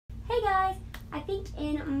I think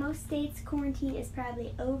in most states quarantine is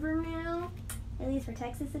probably over now. At least for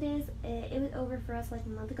Texas it is. It was over for us like a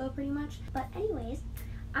month ago pretty much. But anyways,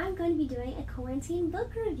 I'm going to be doing a quarantine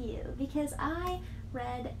book review because I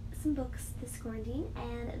read some books this quarantine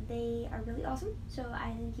and they are really awesome. So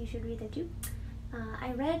I think you should read them too.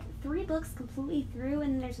 I read 3 books completely through,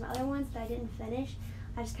 and there's some other ones that I didn't finish.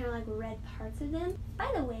 I just kind of like read parts of them.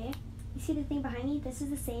 By the way, you see the thing behind me? This is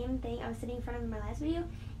the same thing I was sitting in front of in my last video,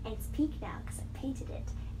 and it's pink now because I painted it.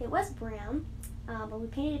 It was brown, but we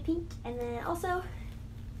painted it pink, and then also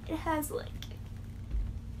it has like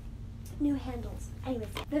new handles. Anyways,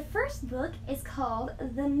 the first book is called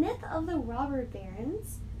The Myth of the Robber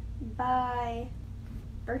Barons by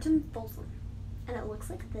Folsom, and it looks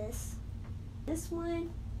like this. This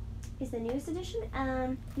one is the newest edition.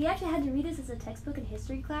 We actually had to read this as a textbook in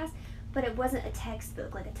history class, but it wasn't a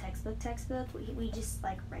textbook, like a textbook. We just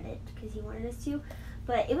like read it because he wanted us to.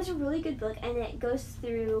 But it was a really good book, and it goes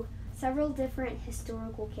through several different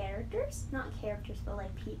historical characters, not characters, but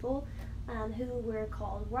like people who were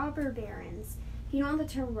called robber barons. If you know what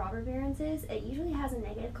the term robber barons is, it usually has a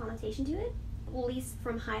negative connotation to it. At least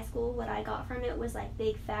from high school, what I got from it was like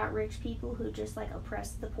big, fat, rich people who just like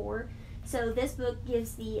oppressed the poor. So this book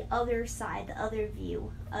gives the other side, the other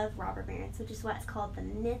view of robber barons, which is why it's called The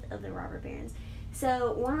Myth of the Robber Barons.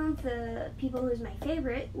 So one of the people who was my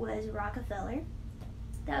favorite was Rockefeller.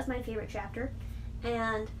 That was my favorite chapter.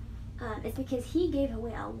 And it's because he gave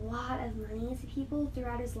away a lot of money to people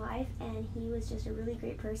throughout his life, and he was just a really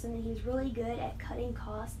great person, and he was really good at cutting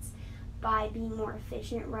costs by being more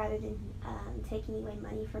efficient rather than taking away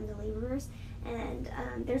money from the laborers. And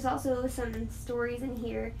there's also some stories in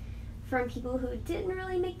here from people who didn't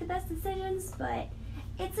really make the best decisions, but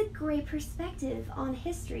it's a great perspective on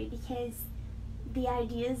history because the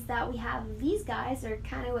ideas that we have of these guys are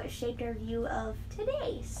kind of what shaped our view of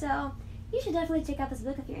today. So you should definitely check out this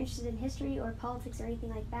book if you're interested in history or politics or anything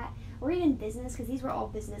like that, or even business, because these were all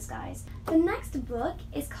business guys. The next book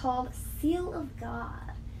is called Seal of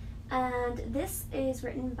God, and this is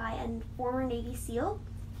written by a former Navy SEAL.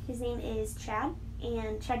 His name is Chad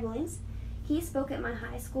Williams. He spoke at my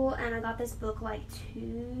high school, and I got this book like 2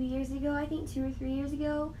 years ago, I think 2 or 3 years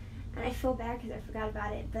ago, and I feel bad because I forgot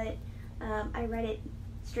about it, but I read it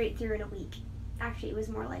straight through in a week. Actually, it was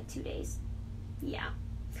more like 2 days. Yeah.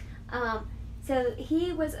 So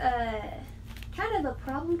he was kind of a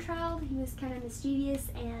problem child. He was kind of mischievous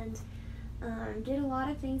and did a lot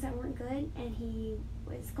of things that weren't good, and he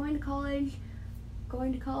was going to college,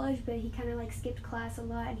 but he kind of like skipped class a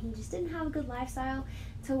lot, and he just didn't have a good lifestyle.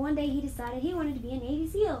 So one day he decided he wanted to be a Navy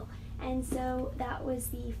SEAL, and so that was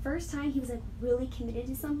the first time he was like really committed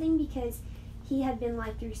to something, because he had been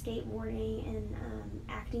like through skateboarding and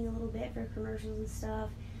acting a little bit for commercials and stuff,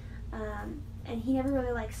 and he never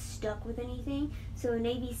really like stuck with anything. So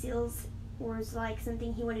Navy SEALs was like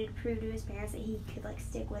something he wanted to prove to his parents that he could like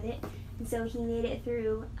stick with it, and so he made it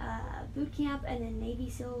through boot camp and then Navy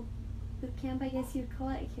SEAL boot camp, I guess you'd call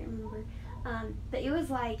it. I can't remember. But it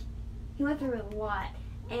was like he went through a lot,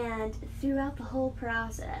 and throughout the whole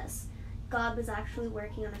process, God was actually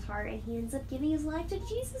working on his heart, and he ends up giving his life to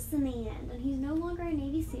Jesus in the end. And he's no longer a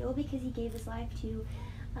Navy SEAL because he gave his life to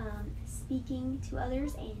speaking to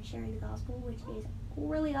others and sharing the gospel, which is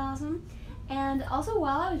really awesome. And also,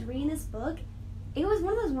 while I was reading this book, it was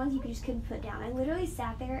one of those ones you just couldn't put down. I literally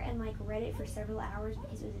sat there and like read it for several hours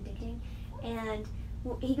because it was addicting. And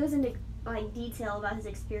he goes into like detail about his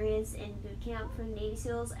experience in boot camp for the Navy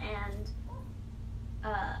SEALs, and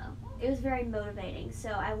it was very motivating. So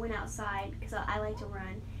I went outside because I like to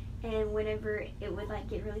run, and whenever it would like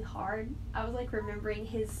get really hard, I was like remembering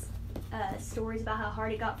his stories about how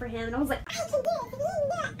hard it got for him, and I was like, I can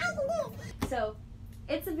do it. So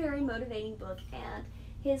it's a very motivating book, and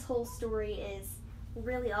his whole story is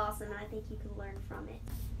really awesome, and I think you can learn from it.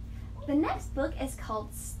 The next book is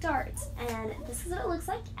called Start, and this is what it looks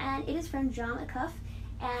like, and it is from Jon Acuff,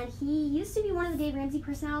 and he used to be one of the Dave Ramsey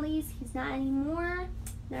personalities. He's not anymore.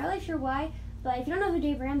 Not really sure why, but if you don't know who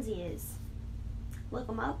Dave Ramsey is, look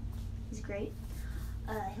him up. He's great.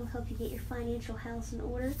 He'll help you get your financial house in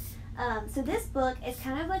order. So this book is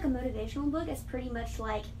kind of like a motivational book. It's pretty much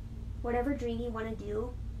like whatever dream you want to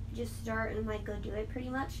do, just start and like go do it pretty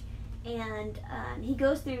much. And he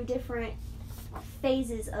goes through different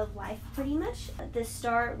phases of life pretty much. The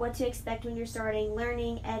start, what to expect when you're starting,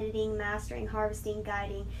 learning, editing, mastering, harvesting,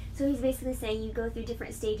 guiding. So he's basically saying you go through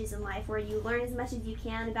different stages in life where you learn as much as you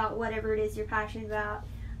can about whatever it is you're passionate about,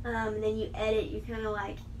 and then you edit, you kind of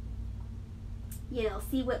like, you know,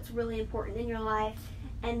 see what's really important in your life,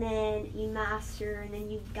 and then you master, and then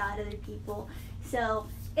you guide other people. So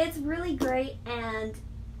it's really great, and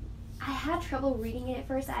I had trouble reading it at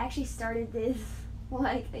first. I actually started this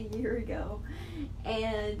like a year ago,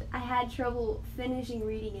 and I had trouble finishing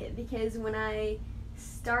reading it because when I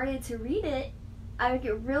started to read it, I would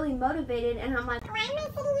get really motivated, and I'm like, why am I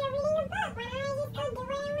sitting here reading a book? Why don't I just go do what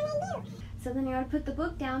I want to do? So then I would put the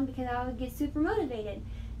book down because I would get super motivated.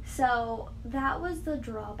 So that was the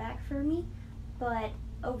drawback for me, but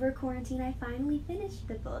over quarantine I finally finished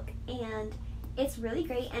the book, and it's really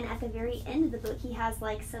great. And at the very end of the book he has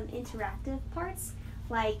like some interactive parts,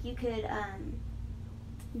 like you could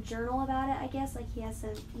journal about it, I guess. Like he has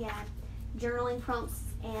some journaling prompts,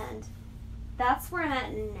 and that's where I'm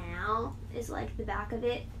at now, is like the back of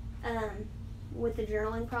it with the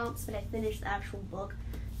journaling prompts, but I finished the actual book.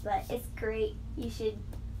 But it's great. You should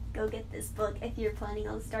go get this book if you're planning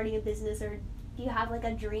on starting a business, or if you have like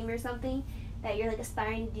a dream or something that you're like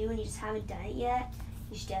aspiring to do and you just haven't done it yet.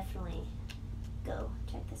 You should definitely go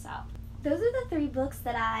check this out. Those are the 3 books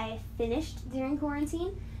that I finished during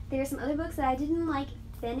quarantine. There are some other books that I didn't like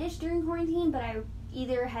finish during quarantine, but I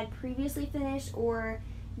either had previously finished, or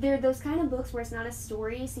they're those kind of books where it's not a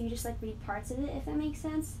story, so you just like read parts of it, if that makes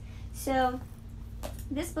sense. So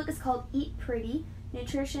this book is called Eat Pretty,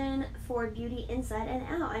 Nutrition for Beauty Inside and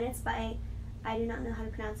Out, and it's by, I do not know how to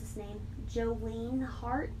pronounce this name, Jolene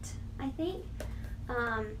Hart, I think.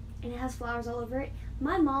 And it has flowers all over it.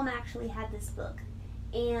 My mom actually had this book,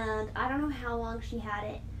 and I don't know how long she had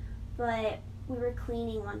it, but we were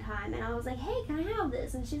cleaning one time, and I was like, hey, can I have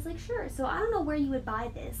this? And she's like, sure. So I don't know where you would buy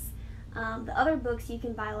this. The other books you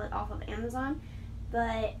can buy like off of Amazon,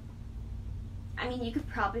 but I mean, you could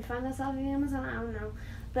probably find this off of Amazon, I don't know.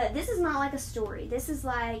 But this is not like a story. This is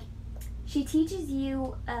like, she teaches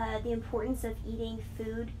you the importance of eating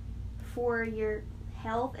food for your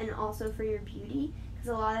health and also for your beauty.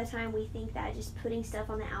 Because a lot of the time we think that just putting stuff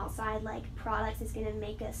on the outside, like products, is going to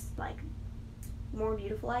make us like more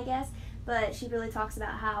beautiful, I guess. But she really talks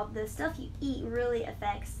about how the stuff you eat really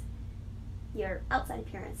affects your outside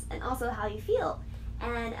appearance and also how you feel.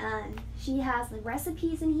 And she has the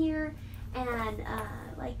recipes in here and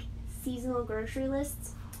like seasonal grocery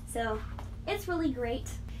lists. So it's really great.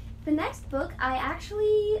 The next book, I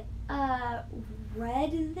actually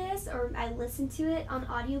read this, or I listened to it on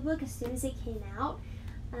audiobook as soon as it came out.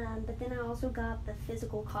 But then I also got the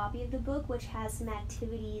physical copy of the book, which has some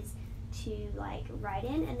activities to like write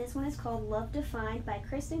in, and this one is called Love Defined by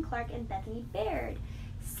Kristen Clark and Bethany Baird.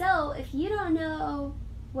 So if you don't know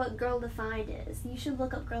what Girl Defined is, you should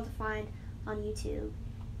look up Girl Defined on YouTube.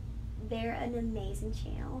 They're an amazing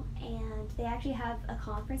channel, and they actually have a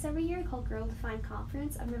conference every year called Girl Defined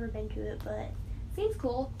Conference. I've never been to it, but it seems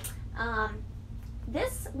cool.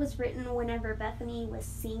 This was written whenever Bethany was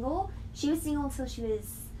single. She was single until she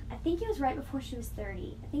was, I think it was right before she was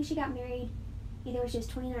 30. I think she got married either when she was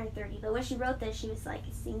 29 or 30, but when she wrote this, she was like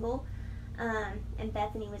single, and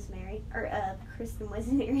Bethany was married, or Kristen was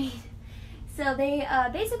married. So they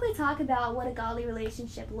basically talk about what a godly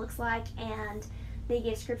relationship looks like, and they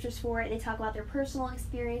give scriptures for it. They talk about their personal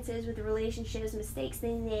experiences with the relationships, mistakes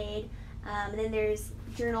they made, and then there's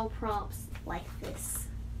journal prompts like this.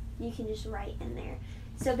 You can just write in there.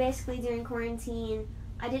 So basically during quarantine,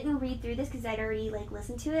 I didn't read through this because I'd already like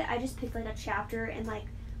listened to it. I just picked like a chapter and like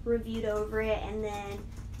reviewed over it and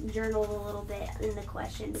then journaled a little bit in the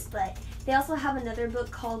questions. But they also have another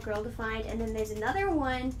book called Girl Defined, and then there's another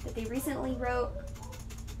one that they recently wrote.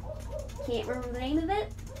 Can't remember the name of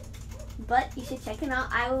it, but you should check them out.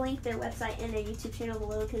 I will link their website and their YouTube channel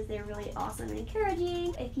below because they're really awesome and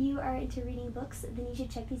encouraging. If you are into reading books, then you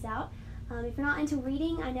should check these out. If you're not into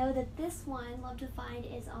reading, I know that this one, Love Defined,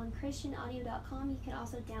 is on christianaudio.com. You can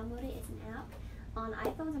also download it. It's an app on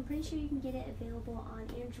iPhones. I'm pretty sure you can get it available on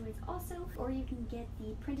Androids also, or you can get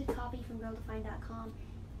the printed copy from girldefined.com.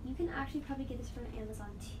 You can actually probably get this from Amazon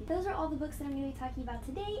too. Those are all the books that I'm going to be talking about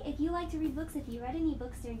today. If you like to read books, if you read any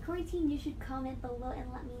books during quarantine, you should comment below and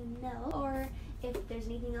let me know. Or if there's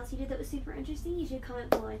anything else you did that was super interesting, you should comment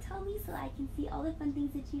below and tell me so I can see all the fun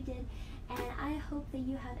things that you did. And I hope that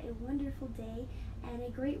you have a wonderful day and a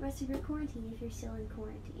great rest of your quarantine if you're still in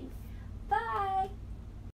quarantine. Bye!